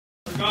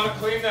Gotta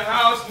clean the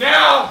house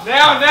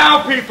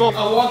now, people!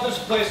 I want this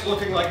place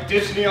looking like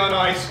Disney on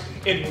Ice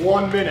in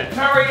 1 minute.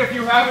 Harry, if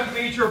you haven't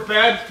made your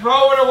bed,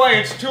 throw it away.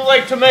 It's too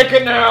late to make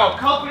it now.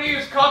 Company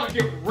is coming.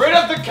 Get rid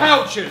of the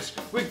couches.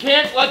 We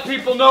can't let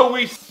people know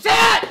we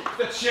sat.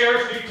 The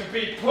chairs need to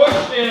be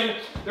pushed in.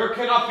 There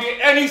cannot be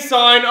any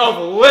sign of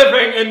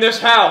living in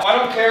this house. I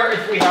don't care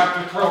if we have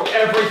to throw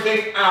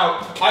everything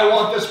out. I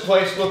want this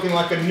place looking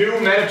like a new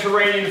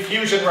Mediterranean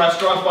fusion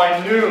restaurant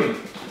by noon.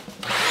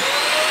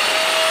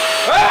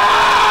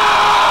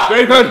 Ah!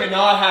 David! We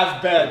cannot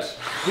have beds.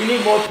 We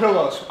need more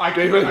pillows. I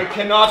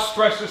cannot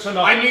stress this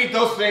enough. I need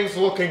those things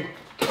looking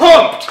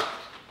pumped.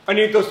 I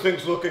need those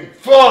things looking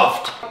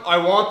fluffed. I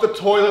want the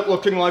toilet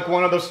looking like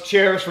one of those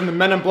chairs from the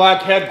Men in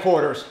Black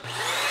headquarters.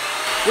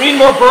 We need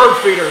more bird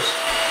feeders.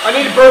 I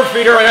need a bird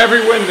feeder at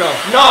every window.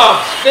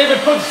 Knobs. David,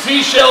 put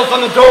seashells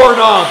on the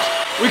doorknobs.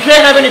 We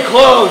can't have any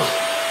clothes.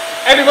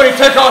 Everybody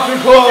take off your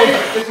clothes.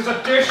 David, this is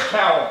a dish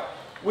towel.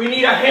 We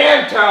need a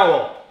hand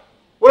towel.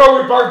 What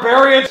are we,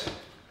 barbarians?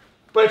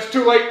 But it's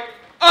too late.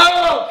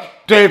 Oh!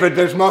 David,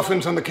 there's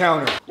muffins on the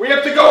counter. We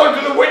have to go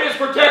into the witness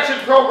protection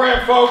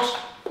program, folks.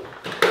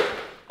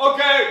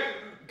 Okay,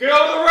 get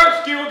out of the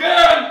rescue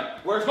again.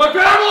 Where's my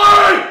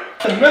family?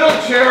 The middle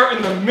chair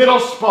in the middle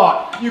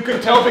spot. You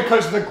can tell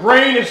because the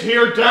grain is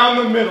here down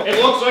the middle.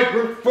 It looks like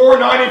Route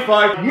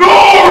 495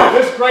 north!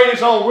 This grain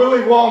is all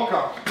Willy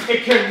Wonka.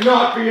 It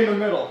cannot be in the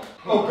middle.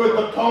 Oh good,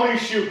 the pony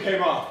shoe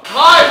came off.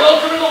 Hi,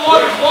 welcome to the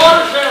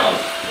Waters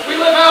House. We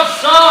live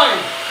outside.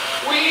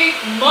 We eat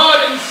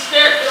mud and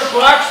sticks. A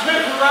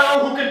blacksmith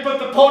around who can put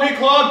the pony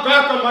clog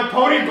back on my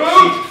pony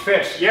boot?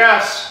 Fish,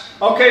 yes.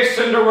 Okay,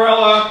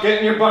 Cinderella, get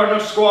in your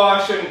butternut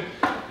squash and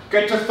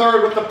get to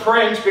third with the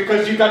prince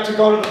because you got to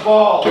go to the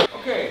ball.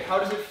 Okay, how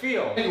does it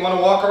feel? You want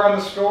to walk around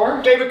the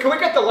store? David, can we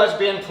get the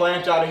lesbian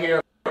plant out of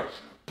here?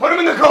 Put them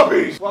in the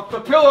cubbies! Swap the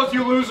pillows,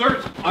 you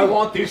losers! I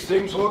want these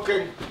things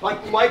looking like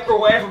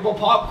microwavable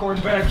popcorn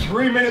bags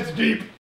 3 minutes deep.